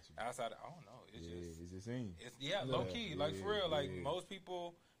 but outside, I don't know. It's just in you. Low-key. Like, for real. Like, most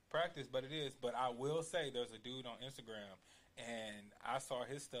people practice, but it is. But I will say there's a dude on Instagram, and I saw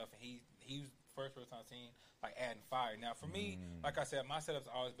his stuff, and he was the first person I've seen, like, adding fire. Now, for me, like I said, my setup's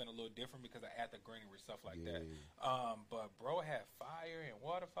always been a little different because I add the greenery, stuff like that. But bro had fire and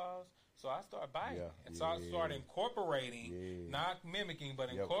waterfalls. So I started buying it. And so I started incorporating, not mimicking, but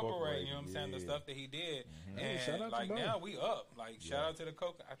incorporating, you know what I'm saying, the stuff that he did. And, like, now we up. Like, shout out to the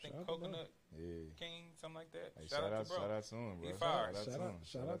Coconut King, something like that. Hey, shout out to bro. Shout out to him, bro. He fired.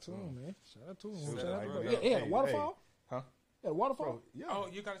 Shout out to him, man. Shout out to him. Yeah, waterfall? Huh? Yeah, waterfall. Bro, Oh,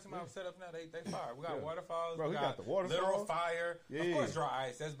 you got to see my setup now. They fire. We got waterfalls. Bro, we got the waterfall. Literal fire. Of course, dry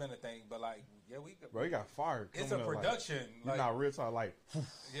ice. That's been a thing. But like, we got. Bro, you got fire. It's a production. Like, not real time. Like,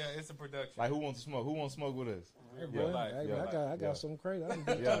 it's a production. Like, who wants to smoke? Who wants to smoke with us? Real life. I got something crazy. Real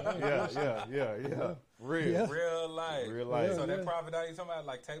life. So that private dining, you talking about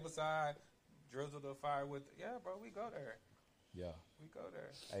like table side, drizzle the fire with. Yeah, bro, we go there. Yeah. We go there.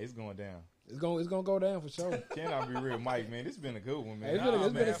 Hey, it's going down. It's gonna go down for sure. Can I be real, Mike, man? This been a good one, man.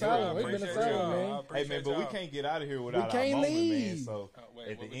 It's been a solid one. It's been a solid, man. Hey, man, but we can't get out of here without our moment, man. So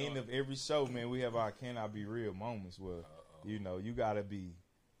at the end of every show, man, we have our Can I Be Real moments where, you know, you got to be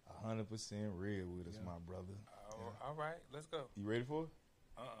 100% real with us, my brother. All right, let's go. You ready for it?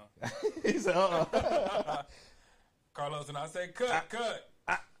 He said, Carlos and I say, cut.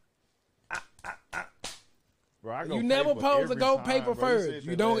 Bro, you never supposed to go paper first.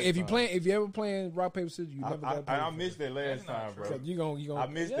 You don't. If you ever playing rock paper scissors, you never go paper. I missed that last time, bro. You gonna. I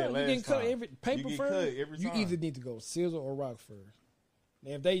missed that last time. You get paper first. You either need to go scissor or rock first.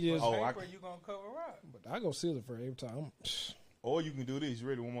 And if they just paper, you gonna cover rock. But I go scissor first every time. Or you can do this. You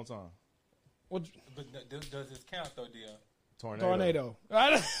ready? One more time. But does this count though, Dion? Tornado.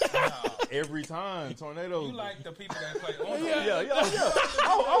 Every time, tornado. You like the people that play on Yeah.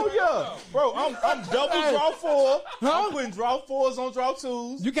 Oh, yeah. Bro, I'm double draw 4. I'm putting draw 4s on draw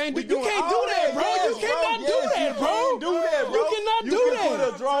 2s. You can't do that, bro. You cannot do that, bro. You cannot do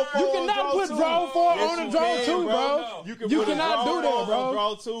that. You cannot put draw 4 on a draw 2, bro. You cannot do that, bro.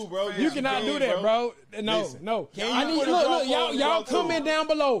 Draw 2, bro. You cannot do that, bro. No. I need look. Y'all comment down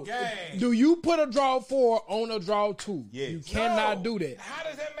below. Do you put a draw 4 on a draw 2? Yes. You cannot do that. How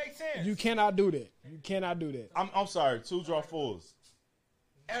does that make sense? You cannot do that. I'm sorry. 2 draw 4s.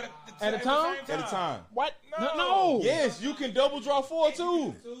 At a time? At a time. What? No. Yes, you can double draw 4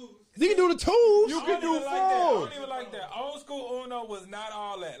 too. You can do the 2s. You can do 4. I don't even like that. Old school Uno was not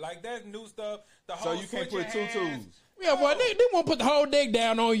all that. Like, that's new stuff. So you can't put 2 2s. Yeah, boy, they won't put the whole deck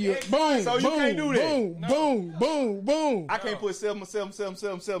down on you. Boom, so you can't do that. Boom. I can't put 7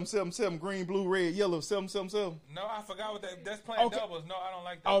 green, blue, red, yellow 7. No, I forgot what that's playing doubles. No, I don't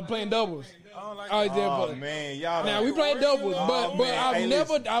like that. Oh, playing doubles. I don't like that. Oh man, y'all. Now we play doubles, but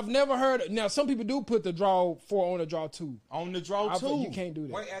I've never heard. Now some people do put the draw 4 on the draw 2. On the draw 2, you can't do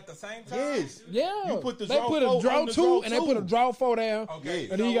that. Wait, at the same time? Yes. Yeah. You put the they draw put a draw 2 and they put a draw 4 down. Okay.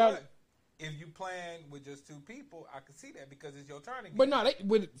 And then you got. if you playing with just 2 people, I can see that because it's your turn again. But no, they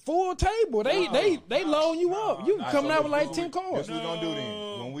with full table, they load you up. You coming out with like 10 cards. That's what we gonna do then.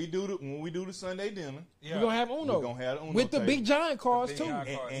 When we do the Sunday dinner, we gonna have Uno. We gonna have Uno with the table. big giant cards too.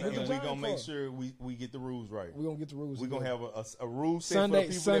 And we gonna make sure we get the rules right. We gonna get the rules. We gonna have a rule set Sunday, for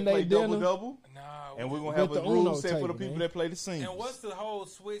the people Sunday that play dinner. double. Nah, and we're gonna have a rule set for the people that play the singles. And what's the whole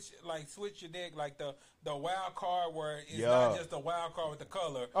switch your deck, like the wild card where it's not just a wild card with the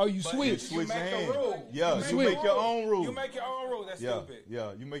color. Oh, you switch. You make the rule. Yeah, you make your own rule. You make your own rule. That's stupid.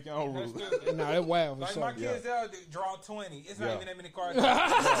 Yeah, you make your own rule. Nah, that's wild. Like my kids, they'll draw 20. It's not even that many cards. Yeah.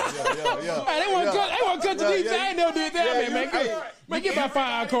 Hey, they want to cut the deep. I ain't never did that, man. Get my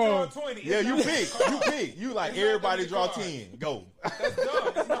 5 cards. Yeah, you pick. You like everybody draw 10. Go. That's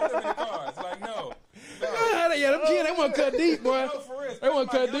dumb. It's not that many cards. Like no. Yeah, them kids, they want to cut deep, boy. No, for real. They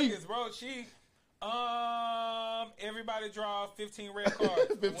want to cut deep, bro. She, everybody draw 15 red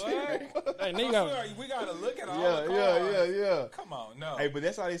cards. 15 what? Hey, we gotta look at all the cards. Yeah. Come on, no. Hey, but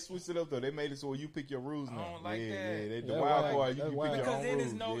that's how they switched it up though. They made it so you pick your rules now. I don't like that. Yeah, the wild card you can pick your own because then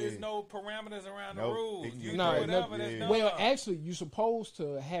rules. there's no parameters around the rules. You do No, whatever. That's dumb. well, actually, you're supposed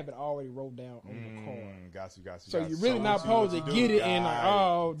to have it already wrote down on the card. Got you. So you're really not supposed to get it and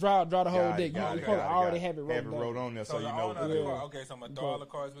like, draw the whole deck. You're supposed to already have it wrote on there, so you know. Okay, so I'm gonna throw all the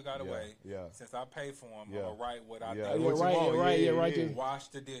cards we got away. Yeah. Since I pay for them, I'm gonna write what I think. Right. Wash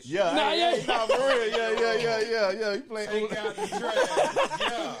the dishes. Yeah, nah, for real. Yeah. You playing? Take out the trash.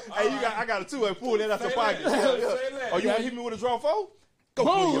 Yeah. Hey, I got a 2-way. Pull that out your pocket. Oh, you want to hit me with a draw 4? Go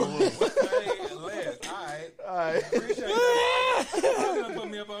pull your room. Say less. All right. Appreciate that. Put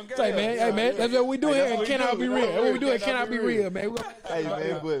me up on game. Hey man, that's what we do here. It cannot be real. That's what we do. It cannot be real, man. Hey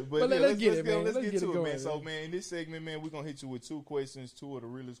man, but let's get it, man. Let's get to it, going, man. So man, in this segment, man, we're gonna hit you with 2 questions, 2 of the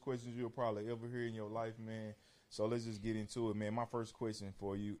realest questions you'll probably ever hear in your life, man. So let's just get into it, man. My first question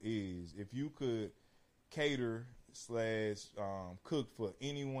for you is: if you could cater / cook for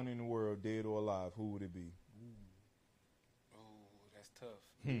anyone in the world, dead or alive, who would it be? That's tough.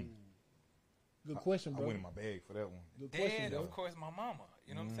 Good question, bro. I went in my bag for that one. Good Dead, question, of course, my mama.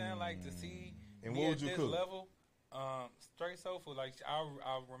 You know what I'm saying? Like to see and me what would at you this cook? level, straight soul food. Like I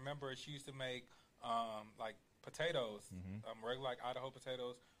remember she used to make like potatoes, regular like Idaho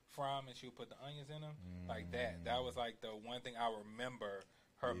potatoes, fry 'em, and she would put the onions in them like that. That was like the one thing I remember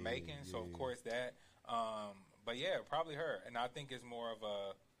her making. So of course that. But yeah, probably her. And I think it's more of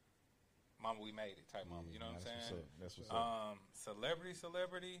a mama, we made it type mama. You know what I'm saying? That's what's up. Celebrity.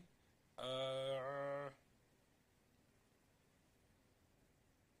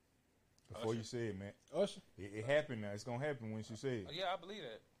 Before you say it, man. Usher. It happened now. It's gonna happen when she said it. Yeah, I believe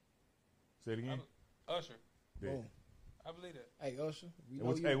that. Say it again. Usher. Boom. I believe that. Hey, Usher.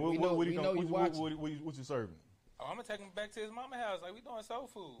 What you serving? Oh, I'm gonna take him back to his mama house. Like we doing soul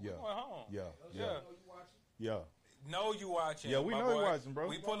food. Yeah. We going home. Yeah. Know you watching. Yeah, we know you watching, bro.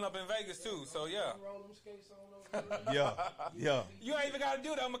 We pulling up in Vegas too, so yeah. Yeah. You ain't even gotta do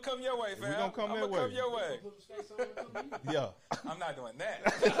that. I'm gonna come your way, fam. We gonna come that way. Come your way. Yeah. I'm not doing that.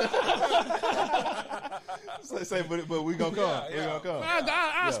 but we gonna come. We gonna come.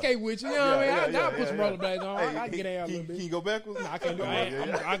 I'll skate with you. You know what I mean? I'll put some rollerblades on. I can get out a little bit. Can you go backwards? No, I can't do it.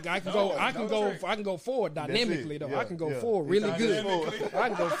 I can go forward dynamically though. I can go forward really good. I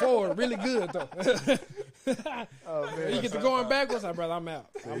can go forward really good though. Oh, man. You get to going backwards, brother, I'm out.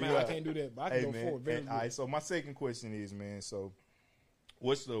 I can't do that, but I can go forward very good. All right, so my second question is, man, so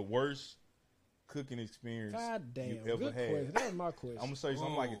what's the worst cooking experience you ever had? Question. That was my question. I'm going to say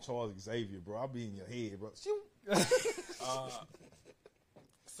something like a Charles Xavier, bro. I'll be in your head, bro.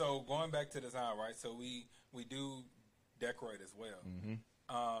 So going back to design, right? So we do decorate as well. Mm-hmm.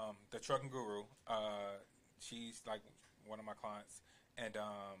 The Trucking Guru, she's like one of my clients, and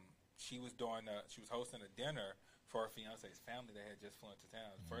she was hosting a dinner for her fiance's family that had just flown to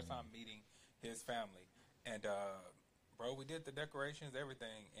town. First time meeting his family. And, bro, we did the decorations,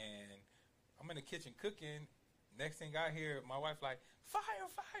 everything. And I'm in the kitchen cooking. Next thing I hear, my wife like, fire.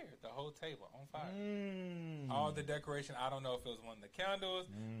 The whole table on fire. All the decoration. I don't know if it was one of the candles,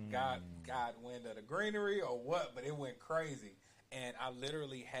 got wind of the greenery or what, but it went crazy. And I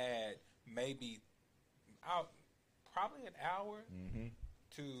literally had probably an hour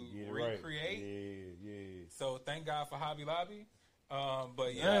to recreate. Right. Yeah. So thank God for Hobby Lobby.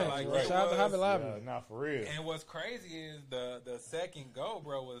 But shout out to Hobby Lobby. Not for real. And what's crazy is the second go,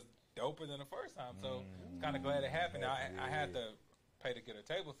 bro, was doper than the first time. So I'm kind of glad it happened. I had to pay to get a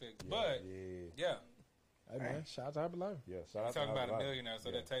table fixed, but yeah. Hey man, shout out to Hobby Lobby. Yeah, shout out to talking Hobby about Lobby. $1 millionaire,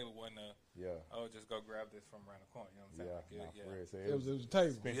 so that table wasn't just go grab this from around the corner. You know what I'm saying? It was a table.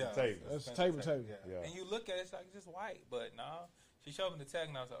 Expensive table. That's a table. Yeah. And you look at it, it's like just white, but nah, She showed me the tag,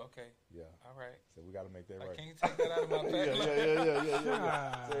 and I was like, okay, Yeah. all right. So we got to make that Like, right. can you take that out of my pack?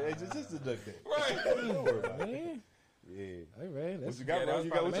 Yeah. So, hey, just deduct that. Right. Don't worry about it. Man. Yeah. Hey man, What that's you got, Yeah, bro? that You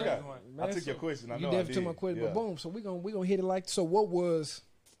was got what you probably got? the best one. I took your question. I you know definitely I took my did. question, Yeah. but boom. So we gonna hit it like so. What was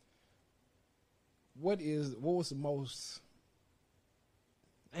the most?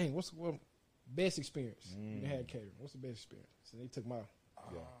 Dang, what's the best experience you had catering? What's the best experience? So they took my.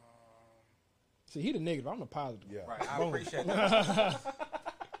 Yeah. See, he the negative. I'm the positive. Yeah. Right, I appreciate that.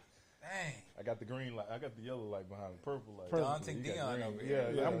 Dang. I got the green light. I got the yellow light behind the purple light. Purple. Daunting You got Dion green. over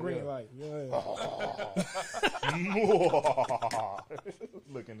here. Yeah, I'm green light. Yeah.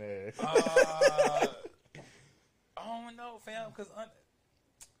 Looking at. I don't know, fam, because I'm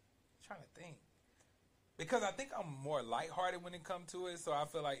trying to think. Because I think I'm more lighthearted when it comes to it, so I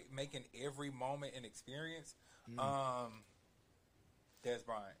feel like making every moment an experience. Des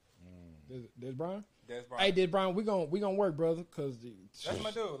Bryant. Des Brian. Des Bryant. Hey, Des Brian, we gonna work, brother. Cause That's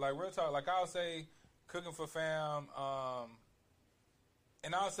my dude. Like, real talk. Like, I'll say cooking for fam.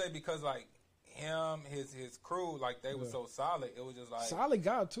 And I'll say because, like, him, his crew, like, they were so solid. It was just like. solid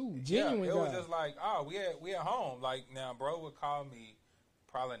guy, too. Genuine it guy. was just like, oh, we at home. Like, now, bro would call me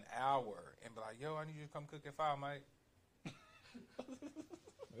probably an hour and be like, yo, I need you to come cook at 5, Mike.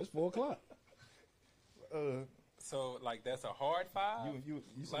 It's 4 o'clock. So, like, that's a hard 5. You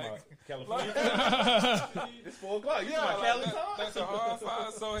Like- like California? It's 4 o'clock. You Yeah, talking like, Cali time? that's a hard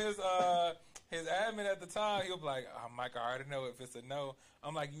 5. So his admin at the time, he'll be like, oh, Mike, I already know if it's a no.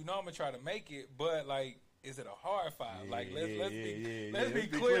 I'm like, you know I'm going to try to make it, but, like, is it a hard 5? Like, let's be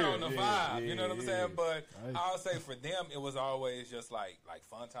clear on the 5. You know what I'm saying? But I'll say for them, it was always just, like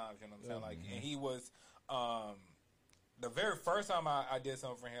fun times. You know what I'm saying? Like, and he was, the very first time I did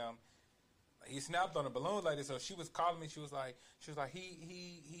something for him, he snapped on a balloon like this. So she was calling me. She was like,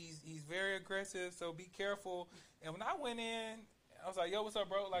 he's very aggressive. So be careful. And when I went in, I was like, yo, what's up,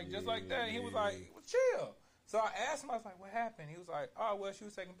 bro? Like, just like that. And he was like, well, chill. So I asked him, I was like, what happened? He was like, oh, well, she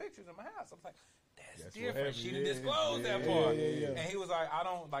was taking pictures in my house. I was like, that's different. She didn't disclose that part. And he was like, I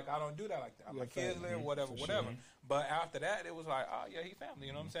don't do that like that. My kids live, whatever. But after that, it was like, oh yeah, he family.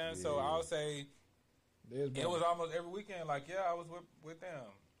 You know what I'm saying? So I'll say it was almost every weekend. Like, yeah, I was with them.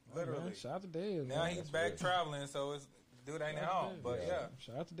 Literally. Man, shout out to Dez. Now he's back traveling, so it's dude ain't at home. But yeah.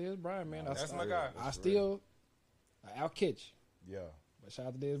 Shout out to Dez Bryant, man. That's my guy. I out catch. Yeah. But shout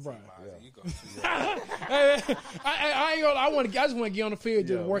out to Dez Bryant. You go. Hey, I ain't gonna. I just want to get on the field,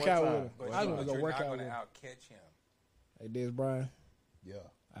 just work out with him. But I just want to go work out You're with not him. going to outcatch him. Hey, Dez Bryant. Yeah.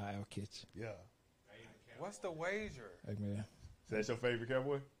 I out catch. Yeah. What's the wager? Hey man. So that's your favorite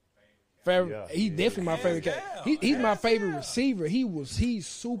Cowboy? He's definitely my favorite cat. He's my favorite receiver. He's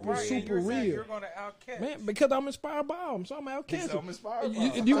super real. You're going to outcatch, man, because I'm inspired by him, so I'm outcatch. I'm inspired by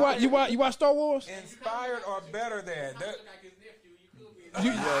him. You watch Star Wars? Inspired or better than?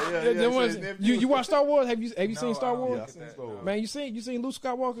 You watch Star Wars? Have you seen Star Wars? Yeah, I seen Star Wars. Man, you seen Luke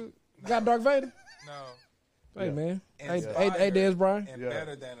Skywalker got Darth Vader? No. Hey man, hey Inspired Des Bryant. And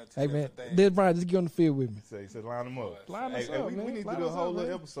better than a Hey man, Des Bryant, just get on the field with me. Say line them up. Line us up, we man. need to Line do a us whole up, little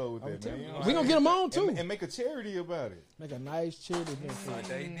man. episode with that, man. You know what We I'm gonna saying? get him on too. and make a charity about it. Make a nice charity event for him.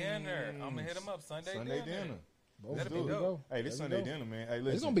 Sunday dinner. I'm gonna hit him up. Sunday dinner. That'll be dope. Hey, this Sunday dinner, man. Hey,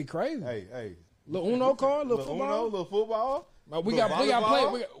 listen. It's gonna be crazy. Hey. Little Uno card, little Little football. Uno, little football. We got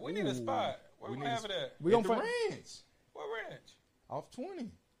play. We need a spot. Where we have it at? We At gonna the find. ranch. What ranch? Off 20.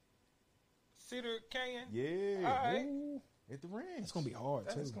 Cedar Canyon. Yeah. All right. At the ranch. It's gonna be hard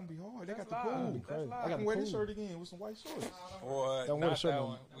too. It's gonna be hard. They That's got the pool. That's live. I can wear this shirt again with some white shorts. Or Don't wear the not shirt that on.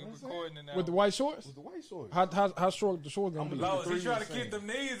 one. We recording it now. With the white shorts. With the white shorts. How short the shorts gonna be? Lowe's, he's trying to keep them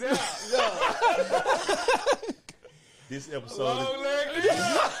knees out. This episode Long leg.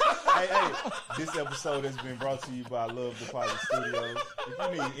 hey, this episode has been brought to you by Love Deposit Studios.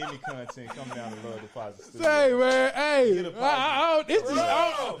 If you need any content, come down to Love Deposit Studios. Hey man, hey, Get a I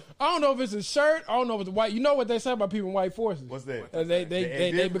don't know if it's a shirt. I don't know if it's white. You know what they say about people in white forces? What's that?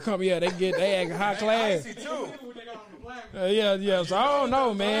 They become they act high class. Icy too. Yeah. So I don't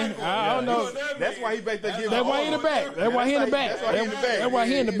know, man. I don't know. That's why he back there giving. That's why he in the back. That's why he in the back. That's why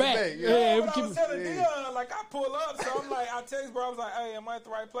he in the back. Yeah, I was telling Dion, like I pull up, so I'm like, I text bro, I was like, hey, am I at the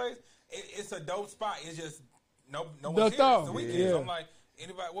right place? It's a dope spot. It's just no one's here. It's the weekend. So I'm like,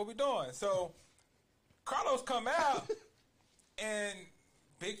 anybody, what we doing? So Carlos come out and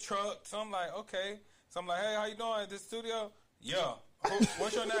big truck. So I'm like, okay. So I'm like, hey, how you doing at this studio? Yeah.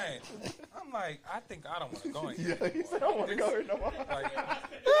 What's your name? I'm like, I think I don't want to go in here. Yeah, he said I don't want to go here no more. Like,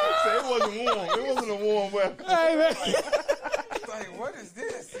 It wasn't warm. It wasn't a warm welcome. Hey man, like, what is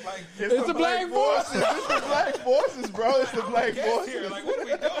this? Like, it's the Black Forces. It's the Black Forces, bro. It's the Black guest Forces. here. Like, what are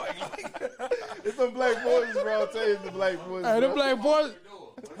we doing? Like, It's some black boys, bro. I'll tell you, it's the black boys. Hey, the black boys.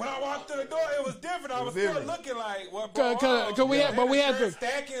 When I walked through the door, it was different. I was still looking like, what, bro? Cause we had to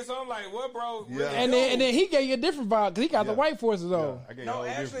stacking, so I'm like, what, bro? Yeah. and then he gave you a different vibe because he got the white forces on. No,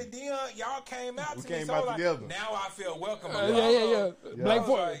 actually, Dion, y'all came out We to me, came so out like, together. now I feel welcome. Yeah.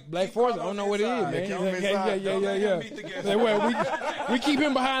 Black force. I don't know what it is, man. Yeah. We keep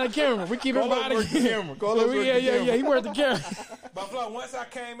him behind the camera. We keep him behind the camera. Yeah. He worked the camera. But Flo, once I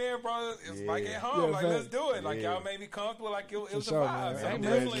came in, bro, it's like at home. Like, let's do it. Like, y'all made me comfortable. Like, it was a vibe. So I'm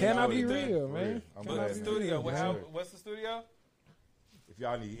definitely Can I be real, man? But the studio, what's the studio? If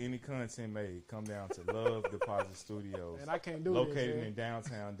y'all need any content made, come down to Love Deposit Studios. And I can't do located this, in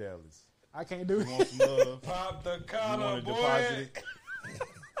downtown Dallas. I can't do You want some love? Pop the You collar, want to boy. deposit it?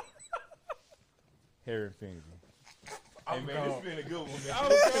 Hair Infinity. Hey, man, this has been a good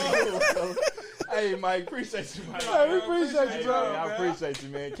one, man. Hey, Mike, appreciate you, Mike. Hey, we appreciate you, bro. I appreciate you,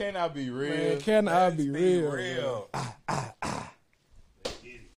 man. Can I be real? Man, can I be real? Real.